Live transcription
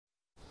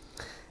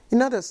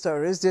In other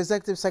stories, the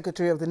Executive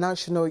Secretary of the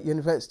National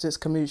Universities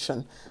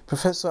Commission,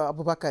 Professor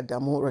Abubakar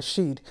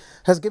Rasheed,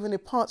 has given a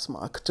pass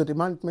mark to the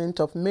management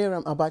of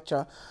Maryam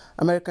Abacha,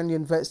 American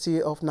University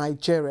of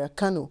Nigeria,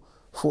 Kano,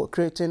 for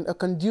creating a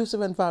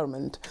conducive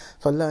environment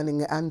for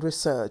learning and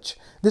research.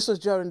 This was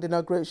during the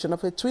inauguration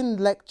of a twin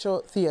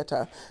lecture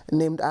theatre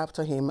named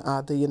after him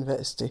at the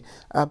university.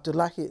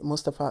 Abdullahi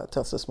Mustafa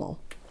tells us more.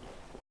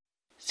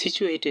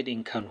 Situated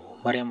in Kano,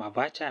 Maryam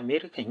Abacha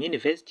American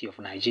University of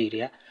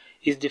Nigeria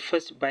is the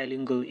first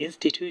bilingual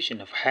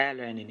institution of higher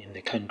learning in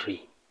the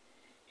country.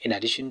 In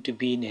addition to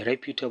being a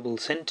reputable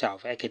center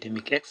of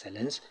academic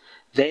excellence,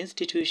 the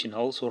institution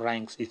also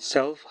ranks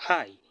itself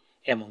high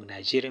among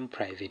Nigerian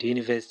private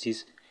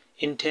universities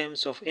in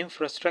terms of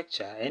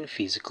infrastructure and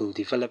physical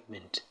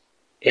development.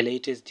 A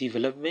latest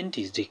development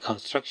is the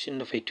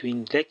construction of a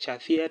twin lecture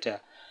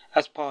theatre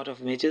as part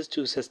of measures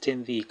to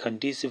sustain the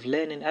conducive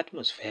learning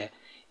atmosphere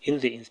in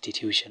the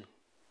institution.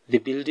 The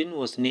building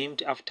was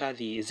named after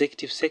the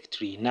Executive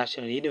Secretary,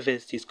 National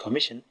Universities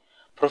Commission,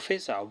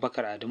 Professor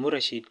Abubakar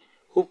Rasheed,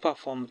 who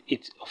performed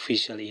its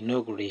official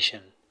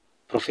inauguration.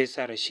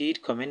 Professor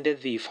Rasheed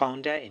commended the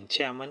founder and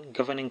chairman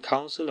governing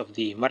council of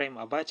the Maryam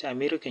Abacha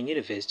American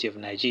University of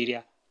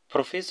Nigeria,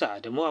 Professor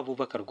Adamu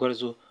Abubakar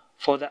Gwarzo,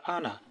 for the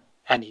honor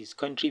and his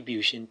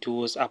contribution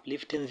towards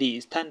uplifting the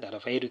standard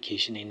of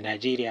education in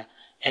Nigeria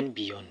and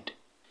beyond.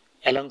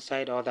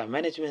 Alongside other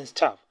management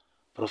staff,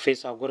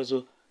 Professor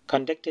Gwarzo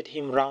conducted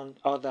him round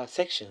other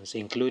sections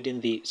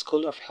including the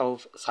School of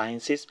Health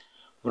Sciences,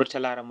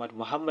 Murtala Ramat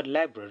Mohammed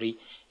Library,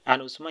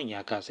 and Usman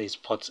Yakasai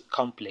Sports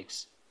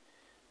Complex.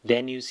 The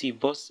NUC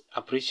boss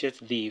appreciates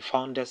the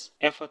founder's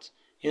efforts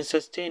in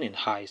sustaining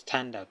high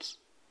standards.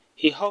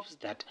 He hopes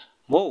that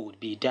more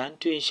would be done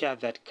to ensure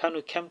that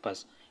Kano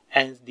campus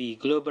earns the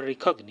global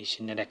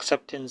recognition and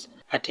acceptance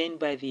attained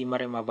by the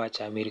Maryam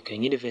Abacha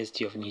American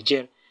University of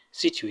Niger,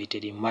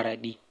 situated in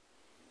Maradi.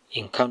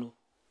 In Kano,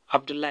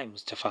 Abdullahi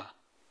Mustafa,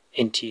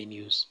 NTA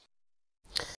News.